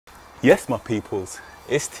Yes, my peoples,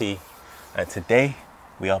 it's T, and today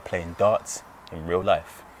we are playing darts in real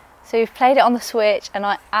life. So we've played it on the Switch and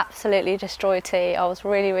I absolutely destroyed T. I was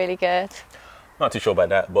really, really good. Not too sure about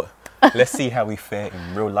that, but let's see how we fare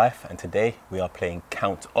in real life. And today we are playing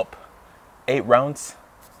count up, 8 rounds.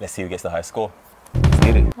 Let's see who gets the highest score. Let's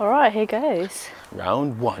get it. All right, here goes.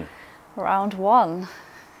 Round 1. Round 1.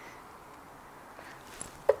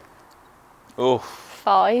 Oh,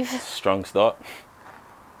 5. strong start.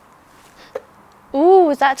 Ooh,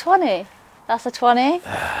 was that 20? That's a 20.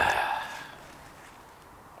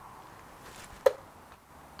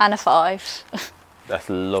 And a 5. That's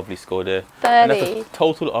a lovely score there. 30. And that's a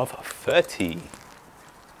total of 30.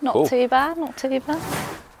 Not Cool. too bad, not too bad.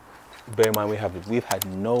 Bear in mind we've had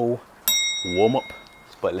no warm up,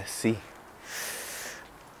 but let's see.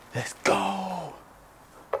 Let's go.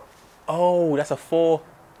 Oh, that's a 4.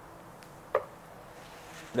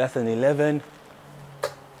 That's an 11.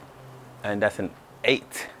 And that's an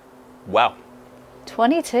 8. Wow.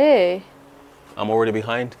 22. I'm already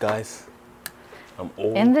behind, guys. I'm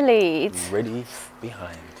In the lead. already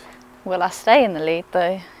behind. Will I stay in the lead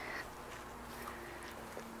though?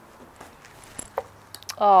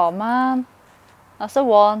 Oh man, that's a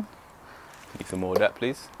 1. Need some more of that,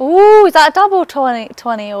 please. Ooh, is that a double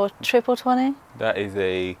 20 or triple 20? That is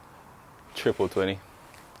a triple 20.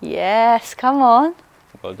 Yes, come on.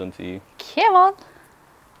 Well done to you. Come on.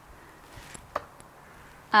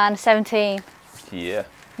 And 17. Yeah.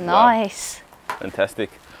 Nice. Wow. Fantastic.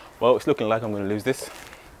 Well, it's looking like I'm going to lose this.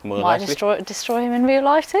 More than Might likely. destroy him in real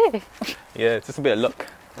life too. Yeah, it's just a bit of luck.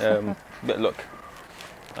 A bit of luck,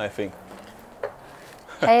 I think.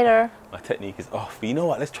 Hater. My technique is off. But you know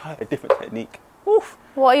what? Let's try a different technique. Oof.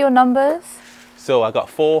 What are your numbers? So I got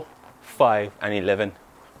 4, 5, and 11.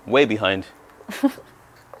 Way behind.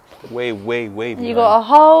 way behind. You got a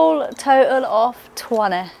whole total of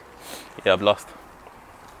 20. Yeah, I've lost.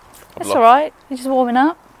 That's alright. You're just warming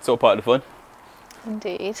up. It's all part of the fun.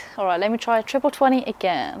 Indeed. Alright, let me try triple 20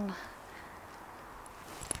 again.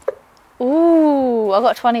 Ooh, I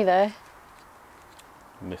got 20 though.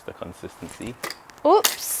 Mr. Consistency.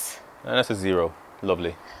 Oops. And that's a 0.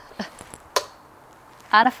 Lovely.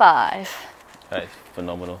 And a 5. That is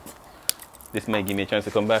phenomenal. This may give me a chance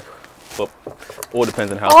to come back, but all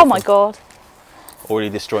depends on how. Oh my god. Already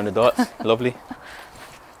destroying the darts. Lovely.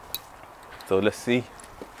 So let's see.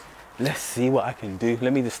 Let's see what I can do.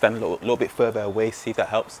 Let me just stand a little bit further away, see if that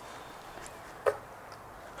helps.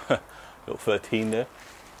 Little 13 there.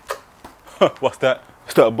 What's that?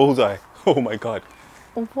 Is that a bullseye? Oh my god.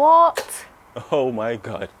 What? Oh my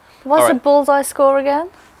god. What's the Alright. bullseye score again?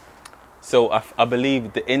 So I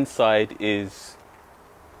believe the inside is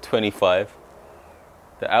 25.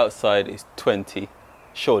 The outside is 20.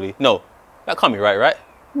 Surely. No, that can't be right?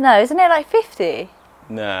 No, isn't it like 50?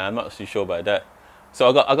 Nah, I'm not too sure about that. So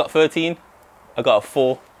I got 13, I got a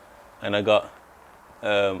 4, and I got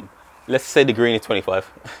let's say the green is 25.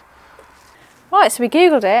 Right, so we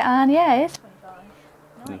googled it and yeah, it's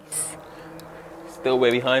 25. Nice. Still way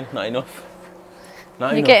behind, not enough.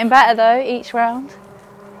 Not You're enough. getting better though each round.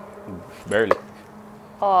 Barely.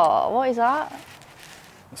 Oh, what is that?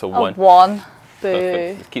 It's a Oh, 1. 1. Boo.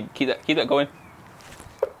 Perfect. Keep that going.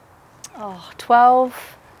 Oh,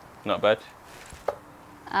 12 Not bad.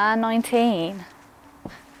 and 19.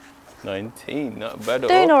 19, not bad at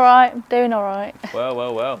Doing all. alright, doing alright.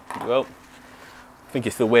 Well, I think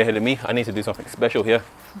you're still way ahead of me. I need to do something special here.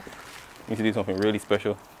 I need to do something really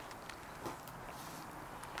special.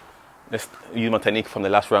 Let's use my technique from the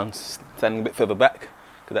last round, standing a bit further back,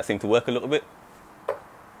 because that seemed to work a little bit.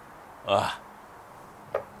 Oh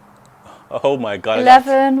my god.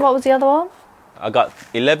 11, what was the other one? I got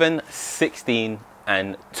 11, 16,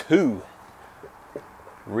 and 2.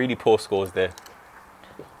 Really poor scores there.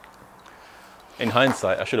 In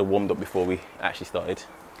hindsight, I should have warmed up before we actually started.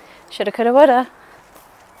 Shoulda, coulda, woulda.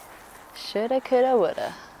 Shoulda, coulda,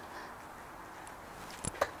 woulda.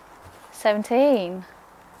 17.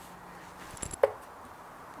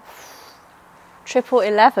 Triple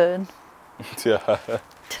 11. Can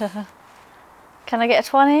I get a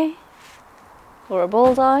 20? Or a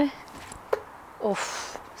bullseye?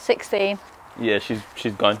 Oof. 16. Yeah, she's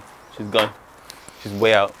gone. She's gone. She's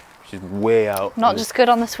way out. She's way out. Not just good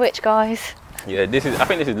on the Switch, guys. Yeah, I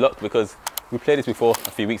think this is luck because we played this before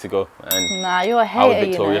a few weeks ago and Nah, you're a I hater, was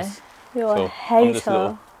victorious. you know. You're a I'm just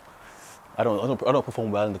hater. I don't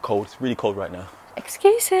perform well in the cold. It's really cold right now.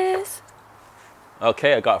 Excuses.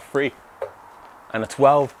 Okay, I got a 3 and a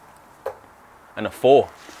 12 and a 4.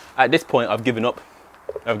 At this point, I've given up.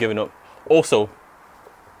 Also,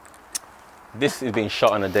 this is being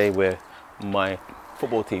shot on a day where my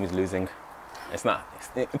football team is losing. It's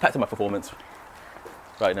impacting my performance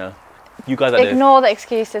right now. You guys out there, Ignore the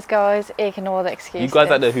excuses, guys. Ignore the excuses. you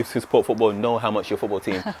guys out there who support football know how much your football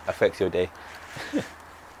team affects your day.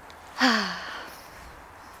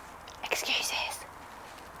 Excuses.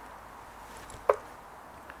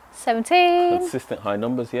 17. Consistent high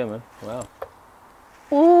numbers, yeah, man. Wow.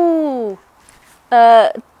 Ooh.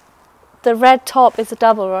 The red top is a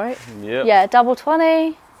double, right? Yeah. Yeah, double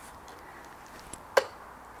 20.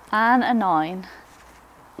 And a 9.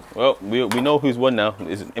 Well, we know who's won now.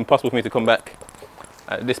 It's impossible for me to come back.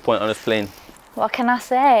 At this point, I'm just playing. What can I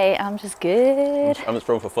say? I'm just good. I'm just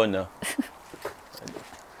throwing for fun now.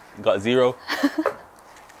 Got a 0.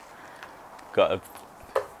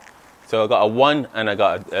 So I got a 1 and I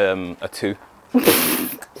got a 2.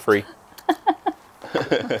 3.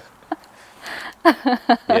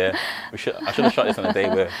 Yeah, I should have shot this on a day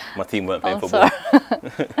where my team weren't playing football.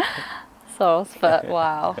 Sorry, but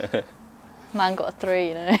wow. Man got a 3,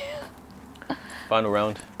 you know. Final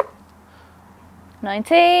round.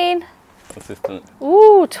 19. Consistent.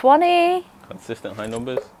 Ooh, 20. Consistent high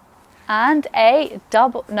numbers. And a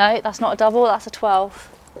double. No, that's not a double, that's a 12.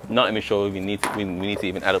 Not even sure we need to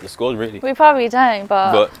even add up the scores, really. We probably don't,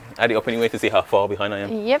 But add it up anyway to see how far behind I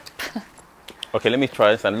am. Yep. Okay, let me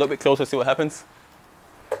try this and a little bit closer, see what happens.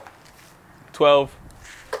 12,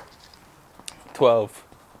 12,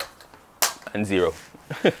 and 0.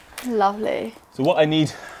 Lovely. So what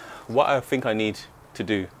I think I need to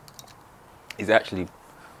do is actually,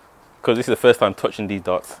 because this is the first time touching these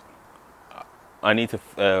darts, I need to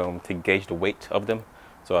gauge the weight of them.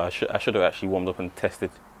 So I should have actually warmed up and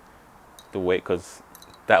tested the weight, because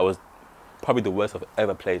that was probably the worst I've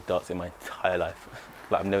ever played darts in my entire life.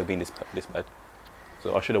 Like, I've never been this bad.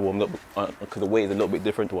 So I should have warmed up, because the weight is a little bit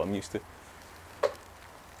different to what I'm used to.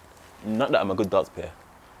 Not that I'm a good darts player.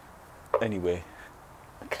 Anyway.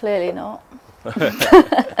 Clearly not.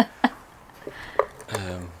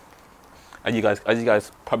 As you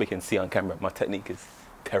guys probably can see on camera, my technique is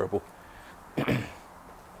terrible.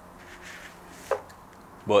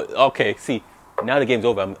 But okay, see, now the game's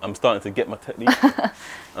over, I'm starting to get my technique.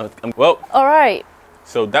 Well, all right.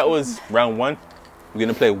 So that was round 1. We're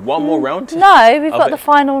gonna play one more round. No, we've got the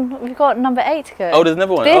final. We've got number 8 to go. Oh, there's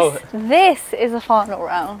another one. This is the final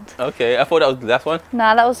round. Okay, I thought that was the last one.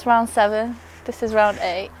 Nah, that was round 7. This is round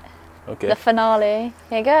 8. Okay. The finale.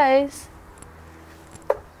 Here goes.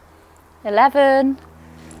 11,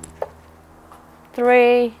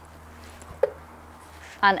 3,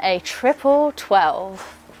 and a triple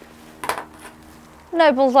 12.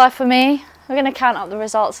 No bullseye for me. We're going to count up the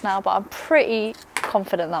results now, but I'm pretty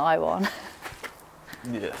confident that I won.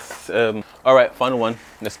 Yes. All right, final one.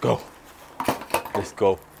 Let's go. Let's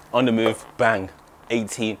go. On the move. Bang.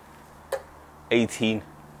 18. 18.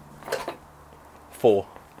 4.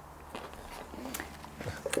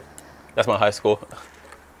 That's my high score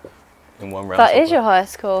in one round. That is your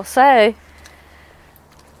highest score. So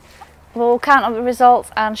we'll count up the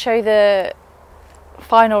results and show the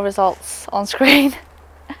final results on screen.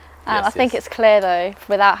 And I think it's clear though,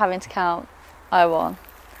 without having to count, I won.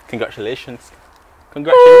 Congratulations.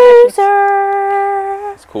 Congratulations.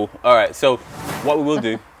 Loser. It's cool. All right, so what we will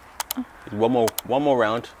do is one more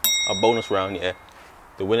round, a bonus round, yeah.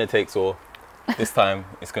 The winner takes all. This time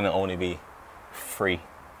it's gonna only be 3.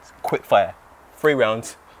 It's quick fire. 3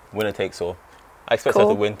 rounds, winner takes all. I expect us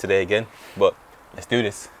to win today again, but let's do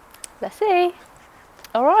this. Let's see.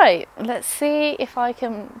 All right, let's see if I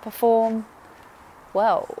can perform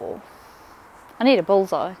well. I need a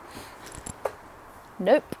bullseye.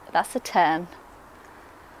 Nope, that's a 10.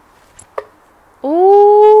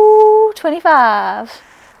 Ooh, 25.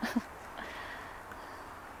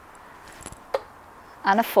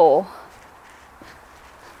 And a 4.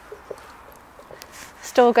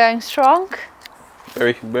 Still going strong.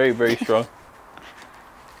 Very, very, very strong.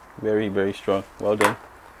 Very, very strong. Well done.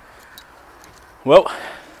 Well,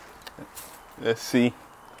 let's see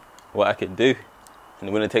what I can do. And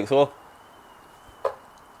the winner takes all.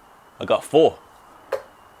 I got 4.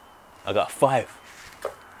 I got 5.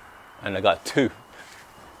 And I got 2.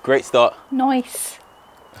 Great start. Nice.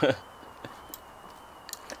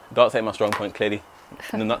 Darts ain't my strong point, clearly.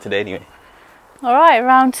 No, not today anyway. All right,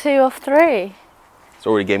 round 2 of 3. It's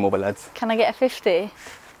already game over, lads. Can I get a 50?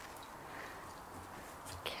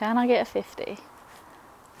 Can I get a 50?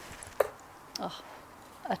 Oh,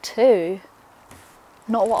 a 2.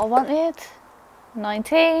 Not what I wanted.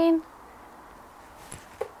 19.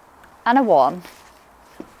 And a 1.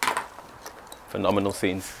 Phenomenal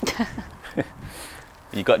scenes.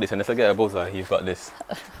 You got this, and if I get a bullseye, you've got this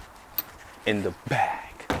in the bag.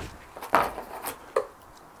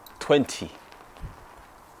 20.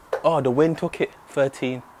 Oh, the wind took it.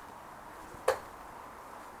 13.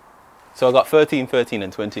 So I got 13, 13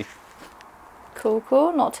 and 20. Cool,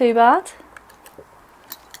 cool. Not too bad.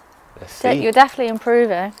 Let's see. You're definitely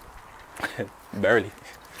improving. Barely.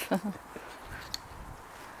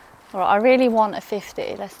 Alright, I really want a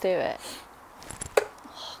 50. Let's do it.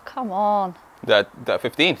 Oh, come on. That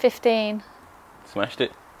 15. 15. Smashed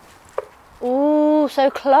it. Ooh, so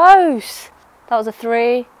close. That was a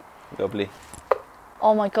 3. Lovely.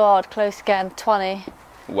 Oh my god, close again. 20.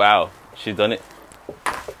 Wow, she's done it.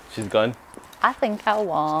 She's gone. I think I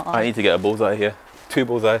won. I need to get a bullseye here. 2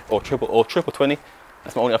 bullseye or triple 20.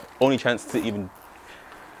 That's my only chance to even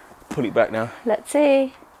pull it back now. Let's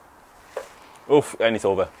see. Oof, and it's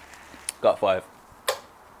over. Got 5.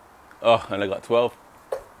 Oh, and I got 12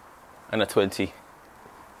 and a 20.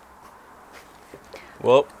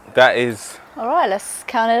 Well, that is Alright, let's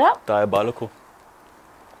count it up. diabolical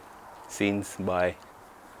scenes by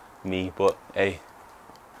me, but hey,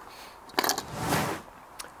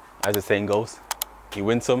 as the saying goes, you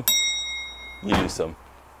win some, you lose some.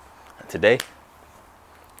 And today,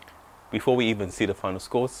 before we even see the final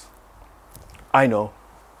scores, I know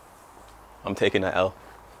I'm taking that L.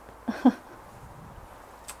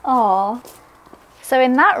 Aww. So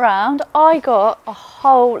in that round, I got a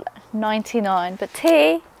whole 99, but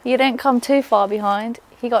T, you didn't come too far behind.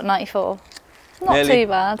 He got 94. Not Nearly. too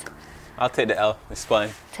bad. I'll take the L, it's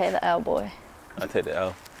fine. Take the L, boy. I'll take the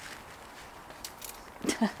L.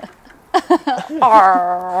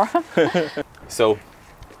 So,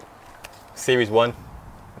 series 1,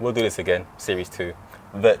 we'll do this again. Series 2,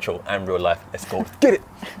 virtual and real life. Let's go. Get it!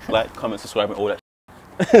 Like, comment, subscribe, and all that.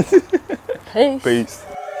 Peace. Peace.